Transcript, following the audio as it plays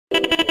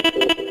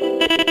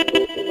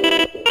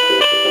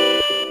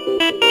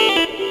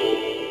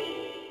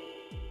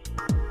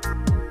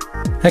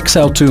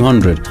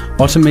XL200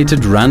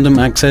 Automated Random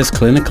Access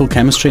Clinical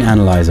Chemistry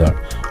Analyzer.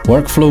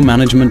 Workflow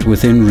management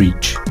within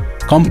reach.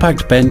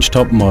 Compact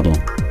benchtop model.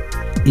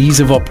 Ease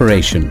of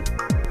operation.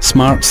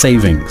 Smart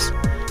savings.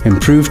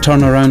 Improved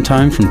turnaround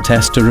time from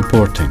test to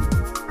reporting.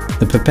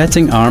 The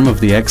pipetting arm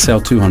of the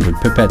XL200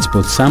 pipettes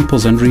both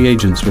samples and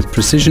reagents with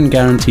precision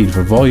guaranteed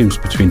for volumes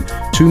between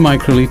 2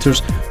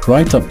 microliters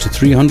right up to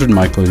 300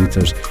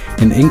 microliters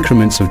in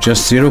increments of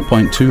just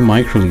 0.2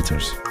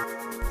 microliters.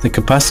 The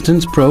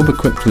capacitance probe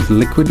equipped with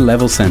liquid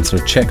level sensor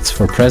checks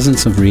for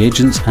presence of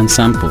reagents and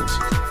samples.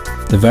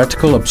 The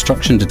vertical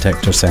obstruction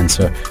detector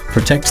sensor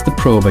protects the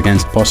probe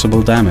against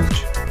possible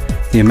damage.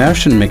 The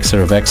immersion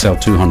mixer of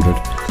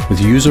XL200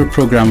 with user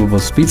programmable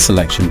speed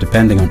selection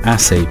depending on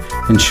assay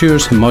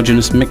ensures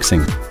homogeneous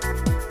mixing.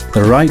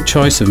 The right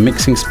choice of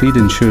mixing speed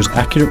ensures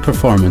accurate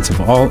performance of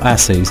all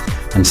assays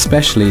and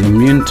specially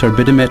immune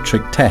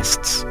turbidimetric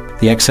tests.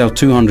 The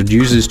XL200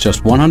 uses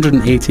just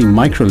 180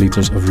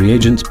 microliters of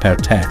reagents per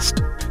test.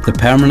 The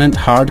permanent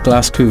hard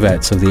glass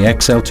cuvettes of the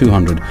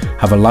XL200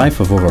 have a life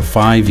of over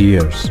 5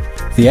 years.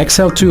 The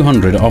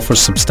XL200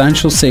 offers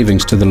substantial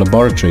savings to the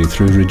laboratory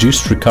through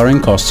reduced recurring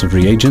costs of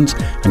reagents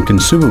and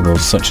consumables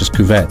such as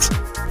cuvettes,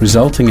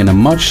 resulting in a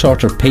much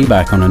shorter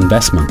payback on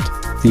investment.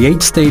 The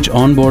 8-stage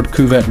onboard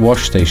cuvette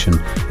wash station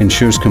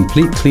ensures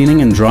complete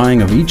cleaning and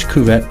drying of each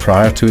cuvette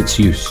prior to its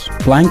use.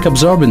 Blank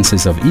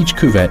absorbances of each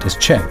cuvette is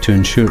checked to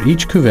ensure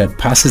each cuvette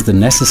passes the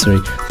necessary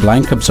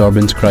blank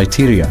absorbance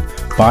criteria.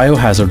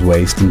 Biohazard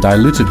waste and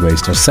diluted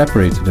waste are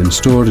separated and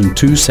stored in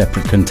 2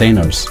 separate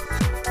containers.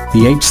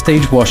 The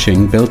 8-stage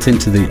washing built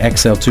into the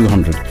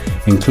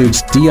XL200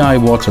 includes DI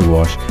water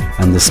wash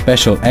and the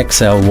special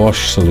XL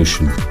wash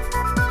solution.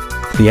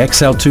 The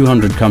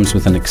XL200 comes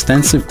with an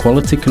extensive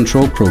quality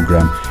control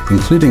program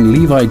including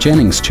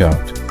Levi-Jennings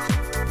chart.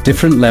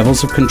 Different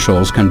levels of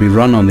controls can be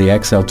run on the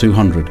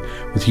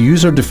XL200 with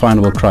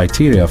user-definable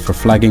criteria for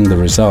flagging the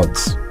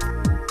results.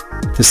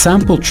 The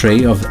sample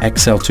tray of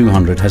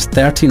XL200 has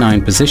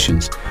 39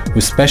 positions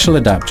with special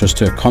adapters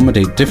to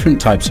accommodate different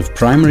types of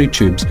primary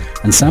tubes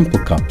and sample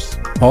cups.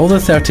 All the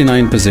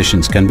 39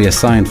 positions can be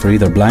assigned for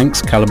either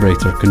blanks,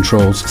 calibrator,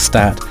 controls,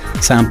 stat,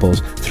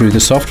 samples through the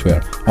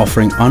software,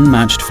 offering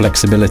unmatched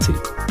flexibility.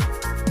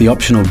 The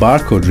optional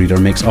barcode reader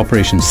makes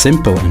operation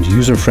simple and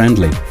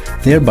user-friendly,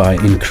 thereby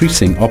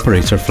increasing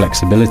operator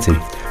flexibility.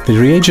 The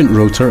reagent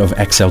rotor of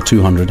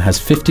XL200 has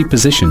 50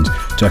 positions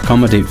to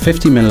accommodate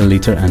 50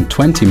 ml and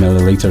 20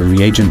 ml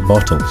reagent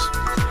bottles.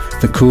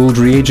 The cooled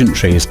reagent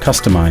tray is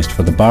customized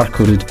for the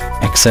barcoded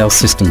XL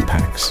system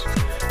packs.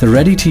 The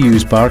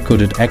ready-to-use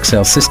barcoded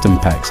XL system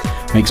packs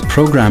makes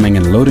programming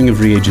and loading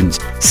of reagents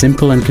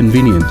simple and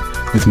convenient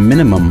with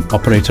minimum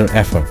operator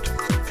effort.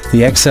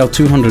 The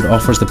XL200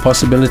 offers the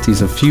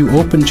possibilities of few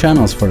open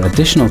channels for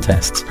additional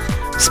tests,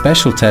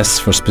 special tests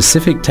for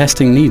specific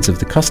testing needs of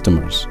the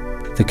customers.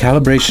 The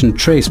calibration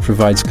trace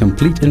provides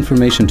complete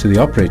information to the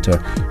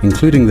operator,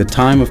 including the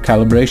time of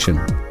calibration.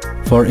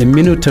 For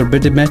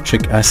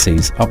immunoturbidimetric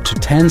assays, up to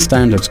 10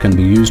 standards can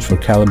be used for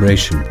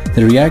calibration.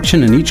 The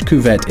reaction in each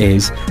cuvette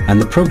is,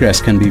 and the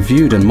progress can be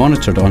viewed and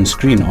monitored on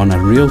screen on a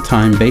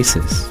real-time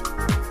basis.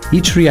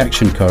 Each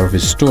reaction curve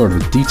is stored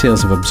with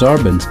details of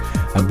absorbance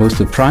at both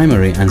the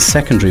primary and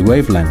secondary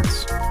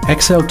wavelengths.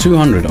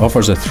 XL200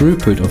 offers a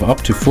throughput of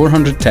up to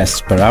 400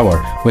 tests per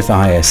hour with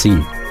ISE.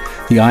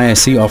 The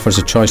ISE offers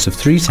a choice of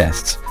 3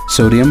 tests,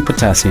 sodium,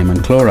 potassium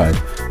and chloride,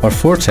 or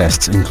 4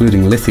 tests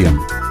including lithium.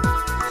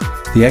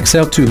 The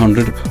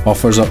XL200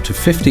 offers up to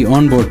 50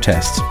 onboard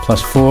tests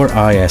plus 4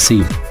 ISE.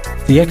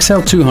 The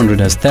XL200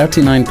 has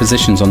 39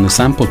 positions on the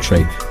sample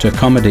tray to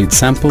accommodate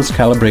samples,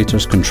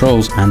 calibrators,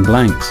 controls and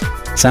blanks.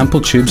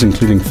 Sample tubes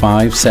including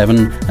 5,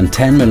 7 and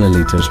 10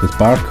 ml with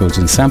barcodes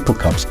and sample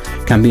cups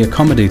can be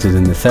accommodated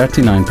in the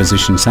 39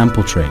 position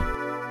sample tray.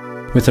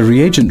 With a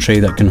reagent tray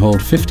that can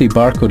hold 50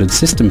 barcoded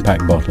system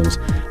pack bottles,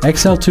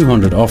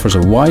 XL200 offers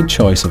a wide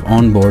choice of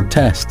onboard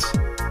tests.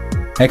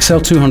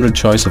 XL200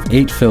 choice of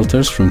 8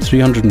 filters from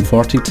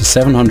 340 to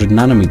 700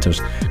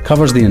 nanometers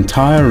covers the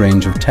entire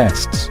range of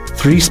tests.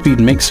 3-speed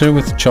mixer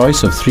with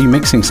choice of 3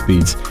 mixing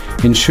speeds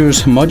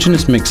ensures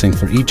homogeneous mixing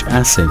for each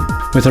assay.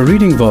 With a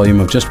reading volume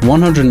of just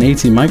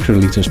 180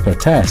 microliters per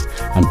test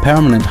and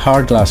permanent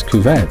hard glass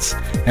cuvettes,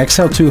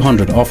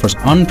 XL200 offers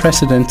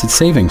unprecedented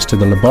savings to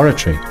the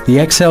laboratory. The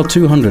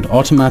XL200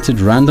 Automated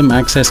Random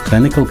Access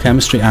Clinical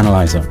Chemistry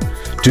Analyzer.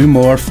 Do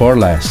more for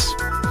less.